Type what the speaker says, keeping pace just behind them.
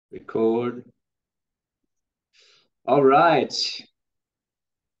Record. All right.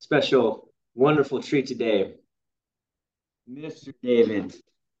 Special, wonderful treat today. Mr. David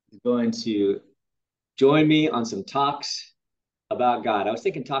is going to join me on some talks about God. I was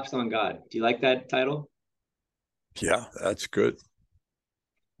thinking talks on God. Do you like that title? Yeah, that's good.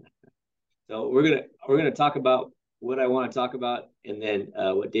 So we're gonna talk about what I want to talk about, and then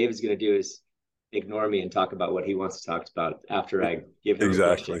what David's gonna do is ignore me and talk about what he wants to talk about after I give him a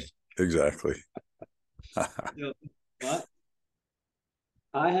question. Exactly. Exactly. So, what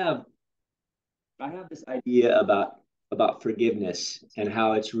I have I have this idea about forgiveness and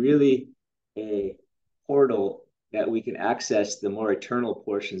how it's really a portal that we can access the more eternal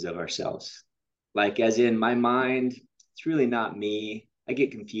portions of ourselves. Like as in my mind, it's really not me. I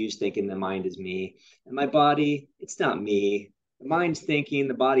get confused thinking the mind is me. And my body, it's not me. The mind's thinking,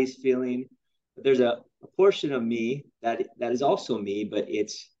 the body's feeling. But there's a portion of me that is also me, but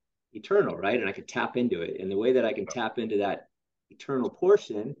it's eternal, right? And I can tap into it. And the way that I can tap into that eternal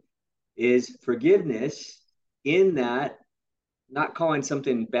portion is forgiveness in that not calling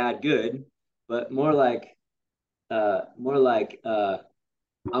something bad good, but more like I'm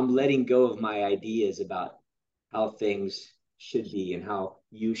letting go of my ideas about how things should be and how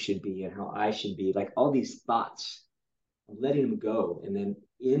you should be and how I should be. Like all these thoughts, I'm letting them go. And then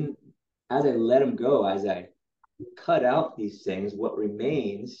in as I let them go, as I cut out these things, what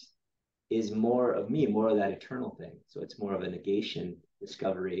remains is more of me, more of that eternal thing. So it's more of a negation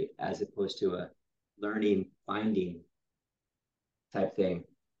discovery as opposed to a learning, finding type thing.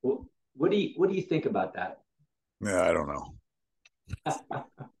 What do you think about that? Yeah, I don't know.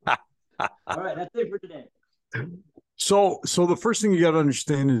 All right, that's it for today. So the first thing you got to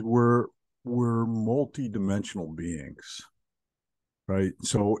understand is we're multi-dimensional beings, right?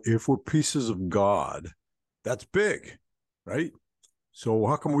 So if we're pieces of God, that's big, right? So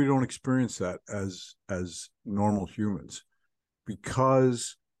how come we don't experience that as normal humans?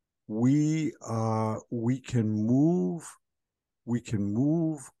 Because we can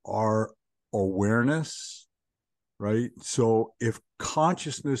move our awareness, right? So if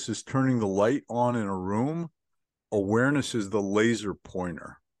consciousness is turning the light on in a room, awareness is the laser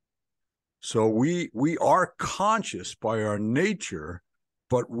pointer. So we are conscious by our nature,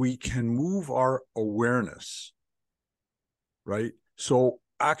 but we can move our awareness, right? So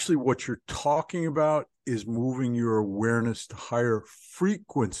actually what you're talking about is moving your awareness to higher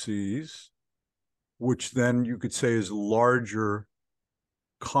frequencies, which then you could say is larger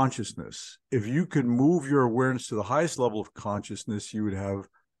consciousness. If you could move your awareness to the highest level of consciousness, you would have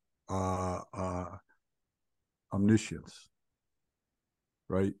uh, uh, omniscience,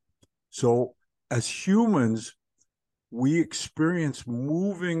 right? So as humans, we experience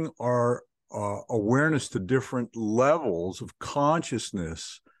moving our awareness to different levels of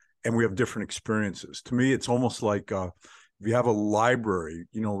consciousness, and we have different experiences. To me, it's almost like if you have a library,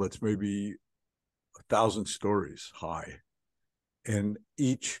 that's maybe 1,000 stories high, and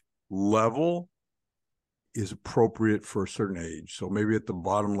each level is appropriate for a certain age. So maybe at the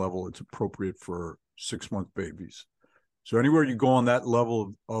bottom level, it's appropriate for 6-month babies. So anywhere you go on that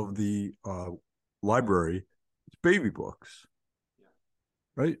level of the library, it's baby books,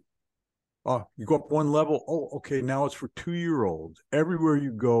 right? You go up one level. Oh, okay. Now it's for 2-year-olds. Everywhere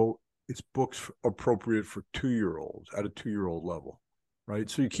you go, it's books appropriate for 2-year-olds at a 2-year-old level, right?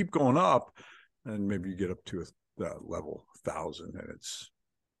 So you keep going up, and maybe you get up to level 1,000, and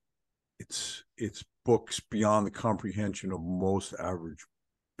it's books beyond the comprehension of most average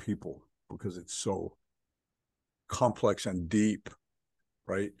people because it's so complex and deep,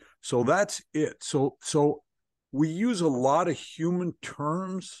 right? So that's it. So we use a lot of human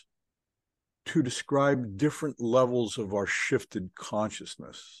terms to describe different levels of our shifted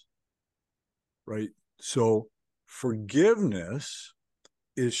consciousness, right? So forgiveness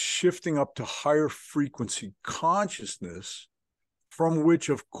is shifting up to higher frequency consciousness, from which,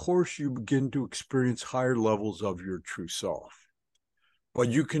 of course, you begin to experience higher levels of your true self. But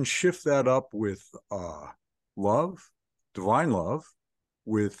you can shift that up with love, divine love,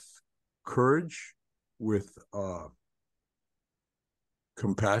 with courage, with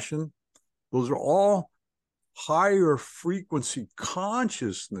compassion. Those are all higher frequency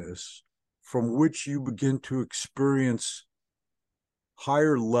consciousness from which you begin to experience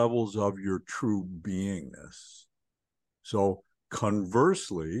higher levels of your true beingness. So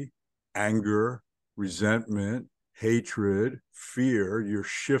conversely, anger, resentment, hatred, fear, you're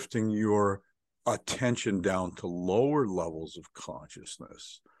shifting your attention down to lower levels of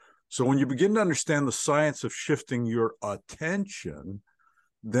consciousness. So when you begin to understand the science of shifting your attention,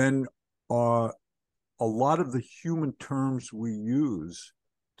 then a lot of the human terms we use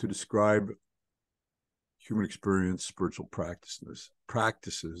to describe human experience, spiritual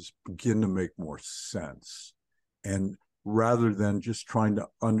practices begin to make more sense. And rather than just trying to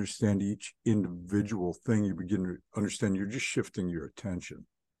understand each individual thing, you begin to understand you're just shifting your attention.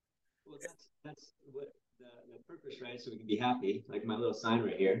 Well, that's what the purpose, right? So we can be happy, like my little sign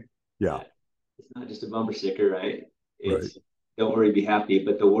right here. Yeah. It's not just a bumper sticker, right? It's right. Don't worry, be happy.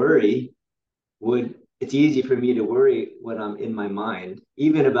 But the worry it's easy for me to worry when I'm in my mind,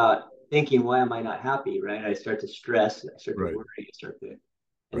 even about thinking, why am I not happy, right? I start to stress, I start to Right. worry, I start to, and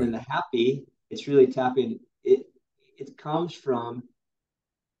Right. then the happy, it's really tapping, it comes from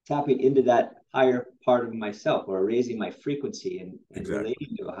tapping into that higher part of myself or raising my frequency and Exactly.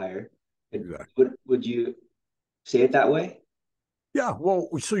 relating to a higher. Exactly. Would you say it that way? Yeah. Well,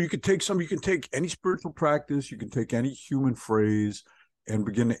 so you can take any spiritual practice, you can take any human phrase and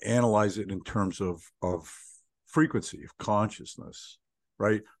begin to analyze it in terms of frequency, of consciousness,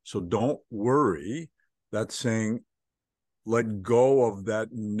 right? So don't worry. That's saying let go of that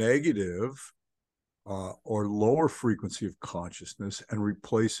negative or lower frequency of consciousness and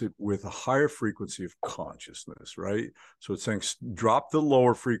replace it with a higher frequency of consciousness, right? So it's saying drop the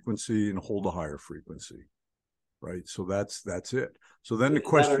lower frequency and hold a higher frequency, right? So that's it. So then the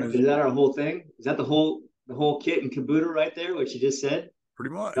question Is that our whole thing? Is that the whole kit and caboodle right there? What you just said? pretty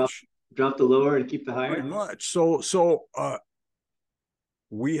Drop, much, drop the lower and keep the pretty higher. much. So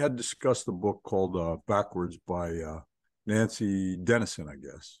we had discussed the book called Backwards by Nancy Dennison, I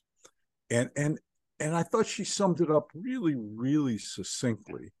guess, and I thought she summed it up really, really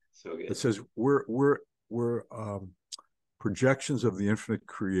succinctly. So good. It says we're projections of the infinite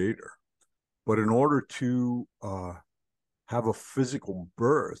creator, but in order to have a physical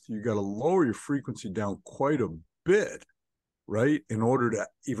birth, you got to lower your frequency down quite a bit, right? In order to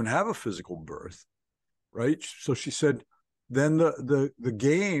even have a physical birth, right? So she said, then the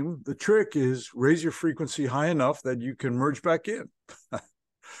game, the trick is raise your frequency high enough that you can merge back in.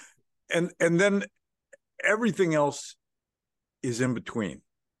 and then everything else is in between.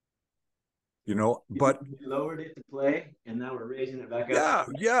 But we lowered it to play and now we're raising it back up.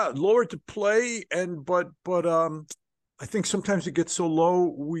 Yeah, lower it to play, and but I think sometimes it gets so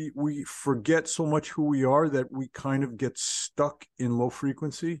low we forget so much who we are that we kind of get stuck in low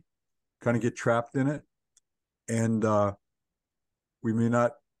frequency, kind of get trapped in it, and we may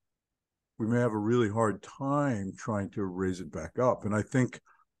have a really hard time trying to raise it back up. And I think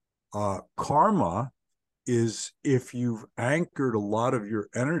karma is if you've anchored a lot of your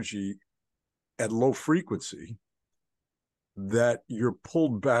energy at low frequency, that you're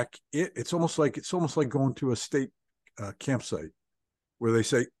pulled back in. It's almost like going to a state campsite where they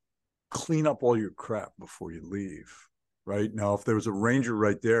say clean up all your crap before you leave. Right now, if there was a ranger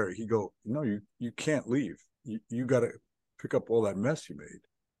right there, he'd go, no, you can't leave. You got to pick up all that mess you made,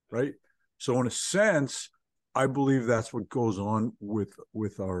 right? So in a sense, I believe that's what goes on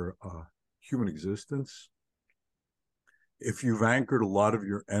with our human existence. If you've anchored a lot of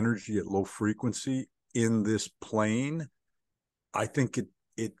your energy at low frequency in this plane, I think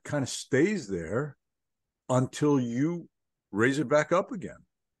it kind of stays there until you raise it back up again.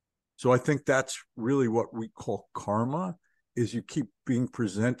 So I think that's really what we call karma, is you keep being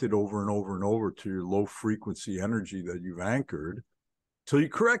presented over and over and over to your low frequency energy that you've anchored till you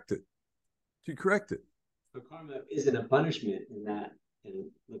correct it. So karma isn't a punishment in that,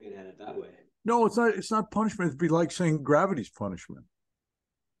 and looking at it that way. No, it's not. It's not punishment. It'd be like saying gravity's punishment.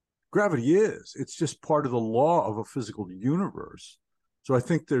 Gravity is. It's just part of the law of a physical universe. So I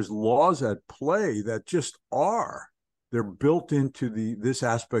think there's laws at play that just are. They're built into this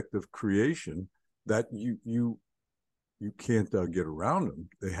aspect of creation that you can't get around them.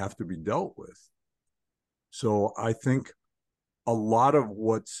 They have to be dealt with. So I think a lot of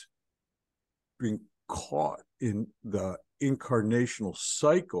what's being caught in the incarnational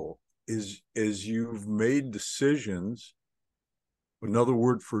cycle is you've made decisions. Another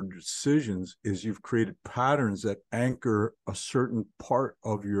word for decisions is you've created patterns that anchor a certain part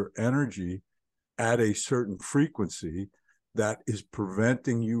of your energy at a certain frequency that is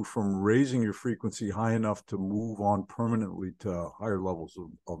preventing you from raising your frequency high enough to move on permanently to higher levels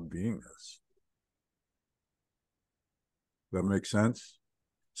of beingness. That makes sense?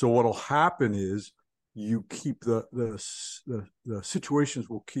 So what'll happen is you keep the situations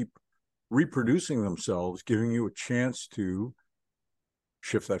will keep reproducing themselves, giving you a chance to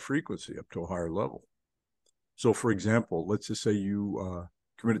shift that frequency up to a higher level. So for example, let's just say you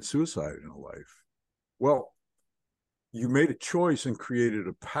committed suicide in a life. Well, you made a choice and created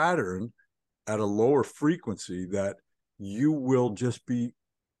a pattern at a lower frequency that you will just be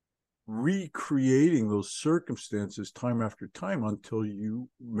recreating those circumstances time after time until you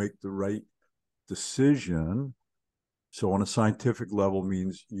make the right decision. So on a scientific level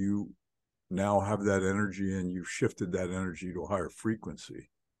means you now have that energy and you've shifted that energy to a higher frequency.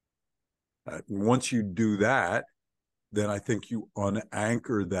 Once you do that, then I think you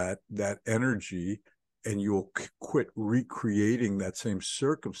unanchor that energy and you'll quit recreating that same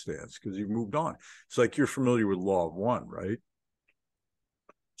circumstance because you've moved on. It's like you're familiar with law of one, right?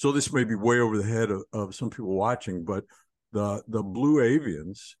 So this may be way over the head of some people watching, but the blue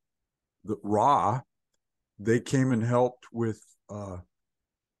avians, the Ra, they came and helped with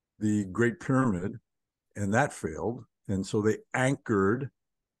the Great Pyramid, and that failed. And so they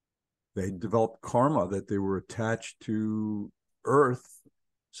developed karma that they were attached to Earth.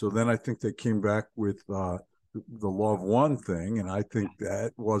 So then I think they came back with the law of one thing, and I think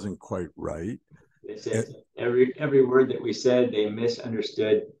that wasn't quite right. They said every word that we said, they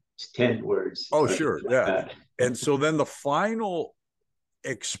misunderstood 10 words. Oh, sure. Yeah. And so then the final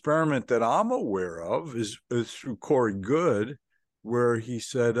experiment that I'm aware of is through Corey Goode, where he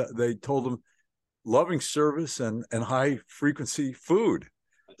said they told him loving service and high frequency food.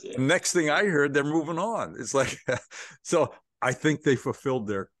 Next thing I heard, they're moving on. It's like, so I think they fulfilled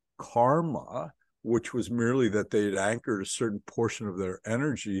their karma, which was merely that they had anchored a certain portion of their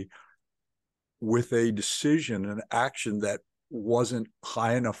energy with a decision, an action that wasn't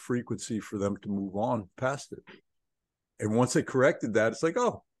high enough frequency for them to move on past it. And once they corrected that, it's like,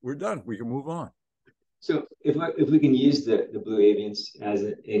 oh, we're done. We can move on. So if we can use the Blue Avians as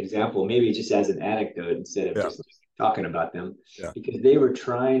an example, maybe just as an anecdote instead of just talking about them, because they were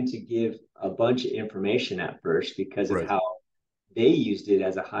trying to give a bunch of information at first because of how they used it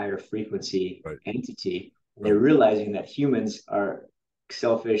as a higher frequency entity. And they're realizing that humans are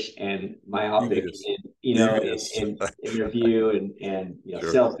selfish and myopic, in their view, and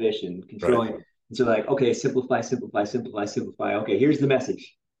selfish and controlling. And so like, okay, simplify. Okay, here's the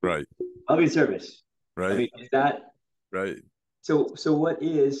message. Right. Loving service. Right. I mean, is that right? So what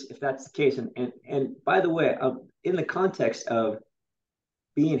is, if that's the case, and by the way, in the context of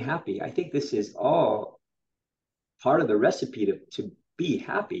being happy, I think this is all part of the recipe to be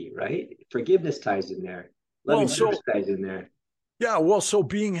happy, right? Forgiveness ties in there. Loving service ties in there. Yeah, well, so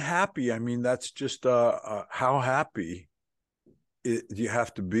being happy, I mean, that's just how happy you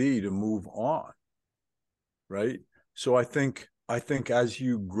have to be to move on, right? So I think as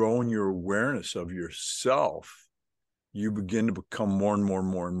you grow in your awareness of yourself, you begin to become more and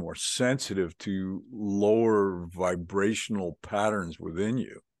more sensitive to lower vibrational patterns within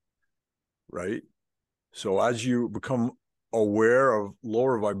you, right? So as you become aware of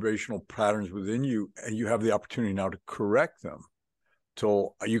lower vibrational patterns within you, and you have the opportunity now to correct them.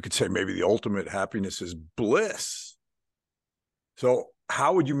 So you could say maybe the ultimate happiness is bliss. So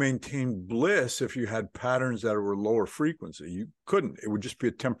how would you maintain bliss if you had patterns that were lower frequency? You couldn't. It would just be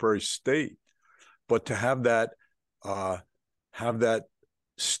a temporary state. But to have that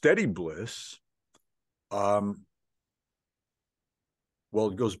steady bliss, well,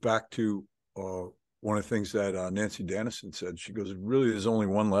 it goes back to one of the things that Nancy Dennison said. She goes, really, there's only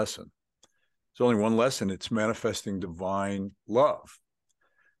one lesson. There's only one lesson. It's manifesting divine love.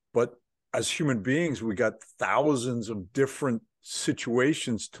 But as human beings, we got thousands of different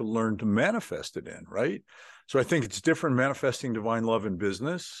situations to learn to manifest it in, right? So I think it's different manifesting divine love in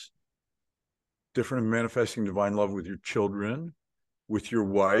business, different manifesting divine love with your children, with your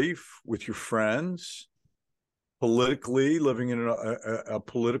wife, with your friends, politically, living in a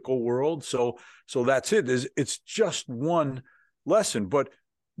political world. So that's it. It's just one lesson, but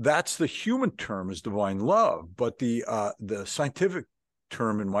that's the human term is divine love. But the scientific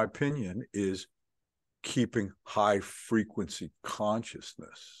term, in my opinion, is keeping high frequency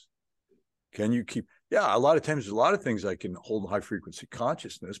consciousness. Can you keep? Yeah, a lot of times, there's a lot of things I can hold high frequency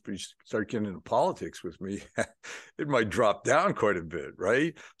consciousness, but you start getting into politics with me, it might drop down quite a bit,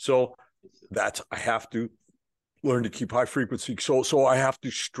 right? So I have to learn to keep high frequency. So I have to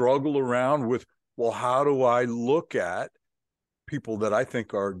struggle around with, well, how do I look at people that I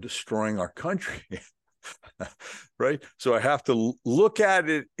think are destroying our country? Right? So I have to look at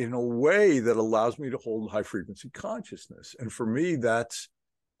it in a way that allows me to hold high frequency consciousness. And for me, that's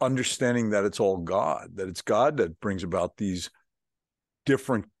understanding that it's all God, that it's God that brings about these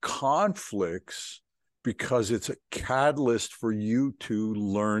different conflicts, because it's a catalyst for you to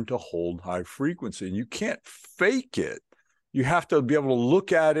learn to hold high frequency. And you can't fake it. You have to be able to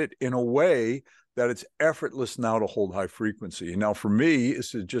look at it in a way that it's effortless now to hold high frequency. And now for me, is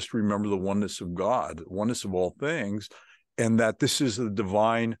to just remember the oneness of God, the oneness of all things, and that this is the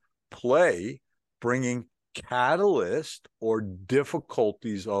divine play bringing catalyst or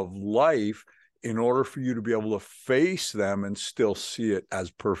difficulties of life in order for you to be able to face them and still see it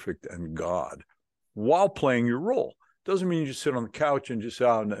as perfect and God while playing your role. Doesn't mean you just sit on the couch and just,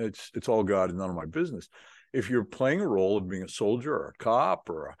 oh, it's all God and none of my business. If you're playing a role of being a soldier or a cop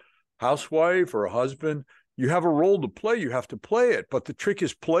or a housewife or a husband, you have a role to play. You have to play it. But the trick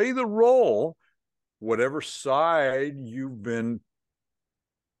is play the role, whatever side you've been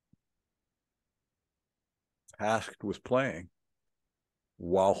tasked with playing,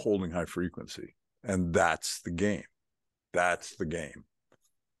 while holding high frequency. And that's the game. That's the game.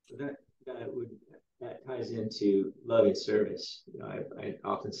 That ties into love and service. You know, I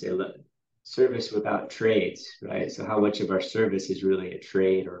often say service without trades, right? So how much of our service is really a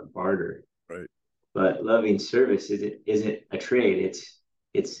trade or a barter? Right. But loving service isn't a trade.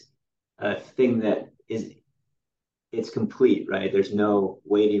 It's a thing that it's complete, right? There's no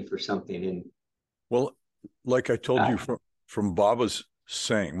waiting for something. And well, like I told you from Baba's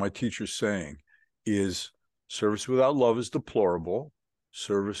saying, my teacher's saying, is service without love is deplorable.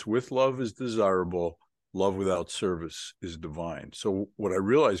 Service with love is desirable. Love without service is divine. So what I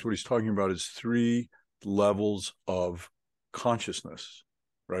realized, what he's talking about is 3 levels of consciousness,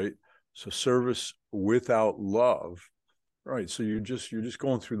 right? So service without love, right? So you're just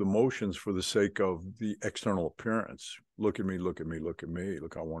going through the motions for the sake of the external appearance. Look at me, look at me, look at me.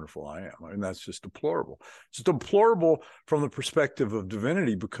 Look how wonderful I am. I mean, that's just deplorable. It's deplorable from the perspective of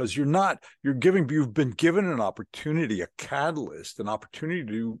divinity because you've been given an opportunity, a catalyst, an opportunity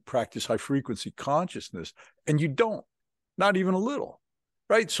to practice high frequency consciousness, and you don't, not even a little,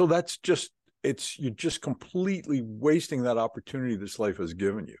 right? So that's just, you're just completely wasting that opportunity this life has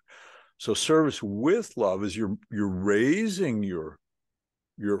given you. So service with love is you're raising your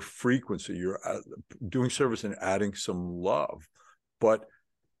frequency, you're doing service and adding some love. But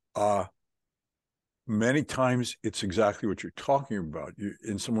many times it's exactly what you're talking about.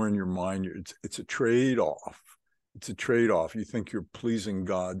 Somewhere in your mind, it's a trade-off. It's a trade-off. You think you're pleasing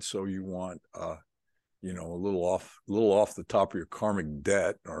God, so you want a little off the top of your karmic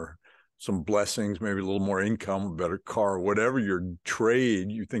debt, or some blessings, maybe a little more income, a better car, whatever you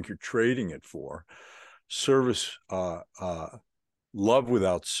think you're trading it for. Service, love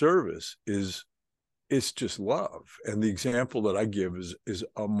without service it's just love. And the example that I give is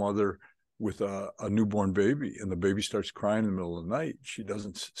a mother with a newborn baby, and the baby starts crying in the middle of the night. She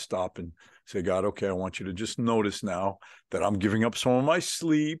doesn't stop and say, God, okay, I want you to just notice now that I'm giving up some of my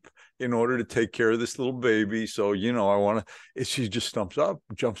sleep in order to take care of this little baby. So, I want to, she just jumps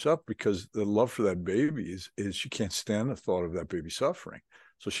up because the love for that baby is she can't stand the thought of that baby suffering.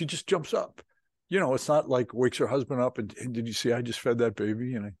 So she just jumps up. It's not like wakes her husband up and did you see I just fed that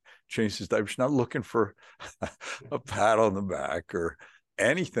baby and I changed his diaper? She's not looking for a pat on the back or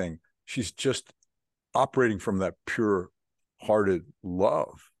anything. She's just operating from that pure-hearted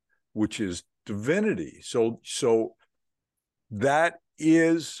love, which is divinity. So that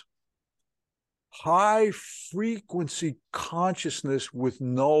is high frequency consciousness with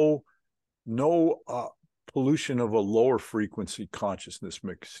no pollution of a lower frequency consciousness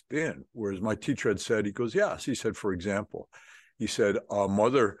mixed in. Whereas my teacher had said, he goes, yes. He said, for example, he said, a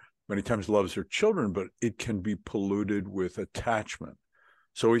mother many times loves her children, but it can be polluted with attachment.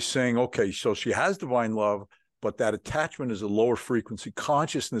 So he's saying, okay, so she has divine love, but that attachment is a lower frequency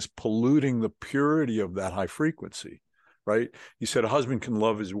consciousness polluting the purity of that high frequency, right? He said a husband can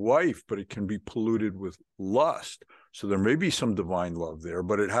love his wife, but it can be polluted with lust. So there may be some divine love there,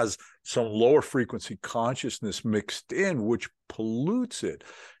 but it has some lower frequency consciousness mixed in, which pollutes it.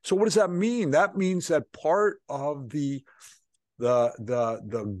 So what does that mean? That means that part of the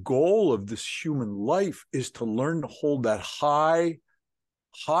goal of this human life is to learn to hold that high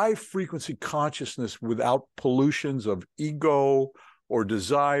frequency consciousness without pollutions of ego or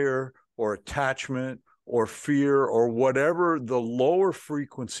desire or attachment or fear or whatever the lower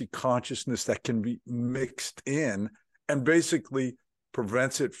frequency consciousness that can be mixed in, and basically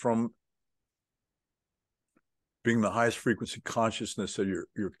prevents it from being the highest frequency consciousness that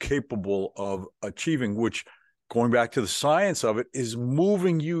you're capable of achieving, which, going back to the science of it, is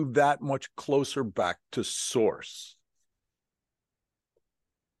moving you that much closer back to source.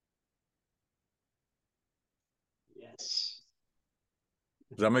 Yes.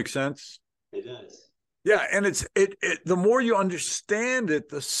 Does that make sense? It does. Yeah, and the more you understand it,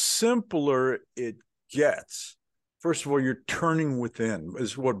 the simpler it gets. First of all, you're turning within.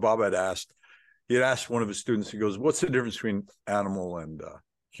 This is what Bob had asked. He had asked one of his students, he goes, what's the difference between animal and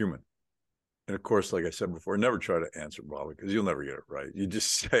human? And of course, like I said before, never try to answer, Bob, because you'll never get it right. You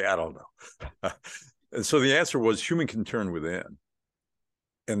just say, I don't know. And so the answer was human can turn within.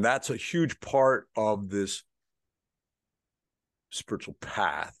 And that's a huge part of this spiritual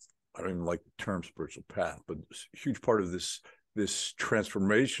path. I don't even like the term spiritual path, but a huge part of this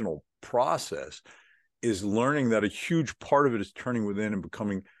transformational process is learning that a huge part of it is turning within and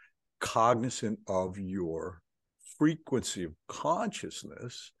becoming cognizant of your frequency of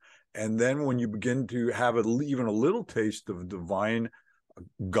consciousness. And then when you begin to have even a little taste of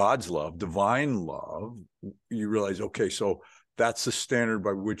God's love, divine love, you realize, okay, so that's the standard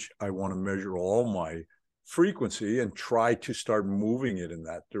by which I want to measure all my frequency and try to start moving it in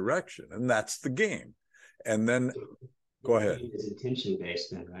that direction. And that's the game. And then go ahead. It's intention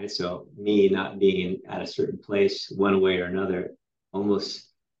based then, right? So me not being at a certain place one way or another almost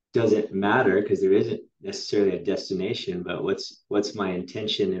doesn't matter because there isn't necessarily a destination, but what's my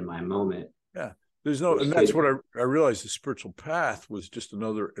intention in my moment? Yeah. There's no, and that's what I realized the spiritual path was just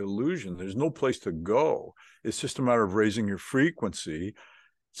another illusion. There's no place to go. It's just a matter of raising your frequency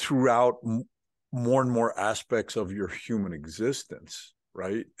throughout more and more aspects of your human existence,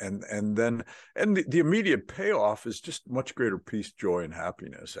 right? And the immediate payoff is just much greater peace, joy, and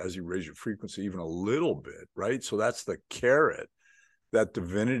happiness as you raise your frequency even a little bit, right? So that's the carrot that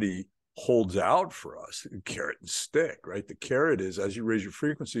divinity holds out for us, carrot and stick, right? The carrot is as you raise your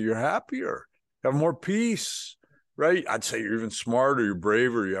frequency, you're happier, have more peace, right? I'd say you're even smarter, you're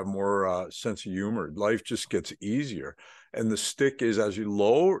braver, you have more sense of humor. Life just gets easier. And the stick is as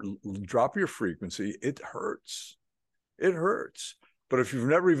you drop your frequency, it hurts. It hurts. But if you've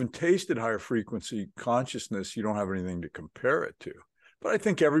never even tasted higher frequency consciousness, you don't have anything to compare it to. But I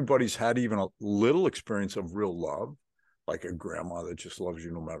think everybody's had even a little experience of real love, like a grandma that just loves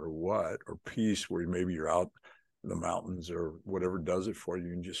you no matter what, or peace where maybe you're out in the mountains or whatever does it for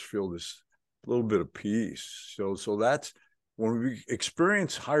you and just feel this little bit of peace. So that's when we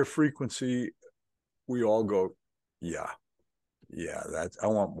experience higher frequency, we all go, yeah, I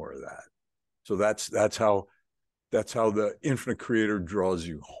want more of that. So that's how the infinite creator draws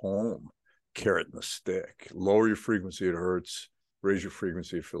you home. Carrot and the stick. Lower your frequency, it hurts. Raise your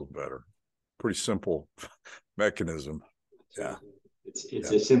frequency, it feels better. Pretty simple mechanism. Yeah.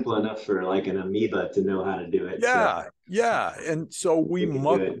 It's simple enough for like an amoeba to know how to do it. Yeah. So. Yeah. And so we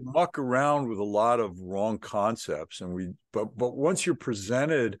muck around with a lot of wrong concepts. And but once you're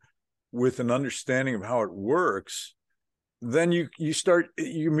presented with an understanding of how it works, then you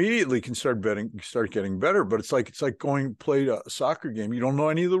immediately can start getting better. But it's like going play a soccer game. You don't know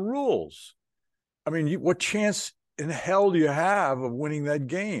any of the rules. I mean, what chance in hell do you have of winning that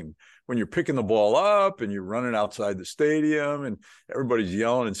game when you're picking the ball up and you're running outside the stadium and everybody's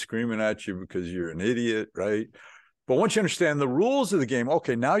yelling and screaming at you because you're an idiot, right? But once you understand the rules of the game,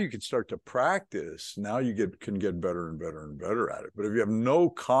 okay, now you can start to practice. Now you can get better and better and better at it. But if you have no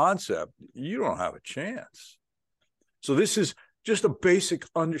concept, you don't have a chance. So this is just a basic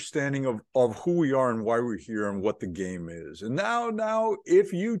understanding of who we are and why we're here and what the game is. And now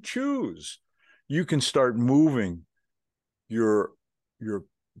if you choose, you can start moving your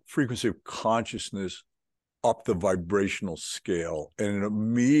frequency of consciousness up the vibrational scale, and an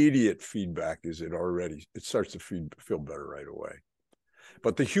immediate feedback is it starts to feel better right away.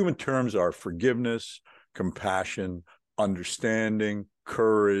 But the human terms are forgiveness, compassion, understanding,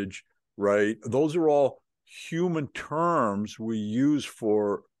 courage, right? Those are all human terms we use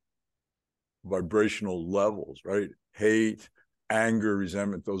for vibrational levels, right? Hate, anger,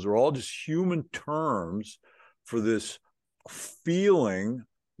 resentment, those are all just human terms for this feeling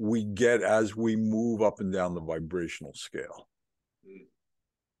we get as we move up and down the vibrational scale.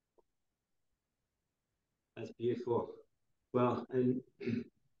 That's beautiful. Well, and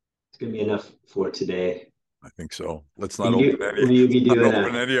it's going to be enough for today. I think so. Let's not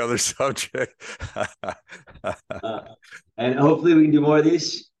open any other subject. And hopefully we can do more of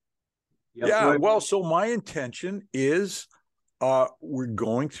these. Yeah. Well, so my intention is we're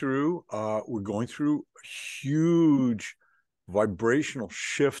going through a huge vibrational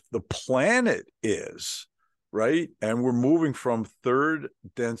shift. The planet is, right? And we're moving from third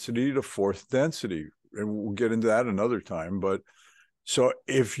density to fourth density. And we'll get into that another time. But so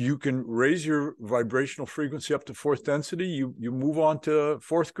if you can raise your vibrational frequency up to fourth density, you move on to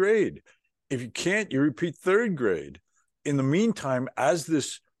fourth grade. If you can't, you repeat third grade. In the meantime, as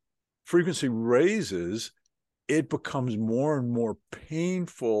this frequency raises, it becomes more and more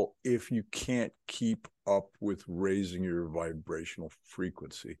painful if you can't keep up with raising your vibrational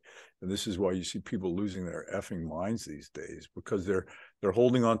frequency. And this is why you see people losing their effing minds these days, because they're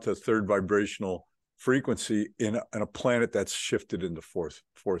holding on to third vibrational frequency in a planet that's shifted into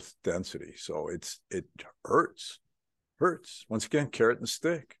fourth density. So it hurts. Once again, carrot and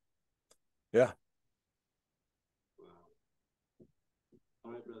stick. Yeah.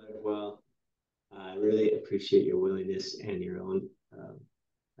 All right, brother. Well, I really appreciate your willingness and your own.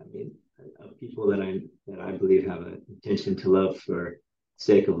 I mean, people that I believe have an intention to love for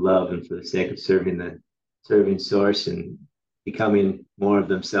sake of love and for the sake of serving source and becoming more of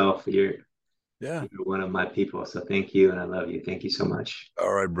themselves. Yeah. You're one of my people. So thank you, and I love you. Thank you so much.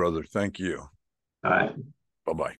 All right, brother. Thank you. All right. Bye-bye.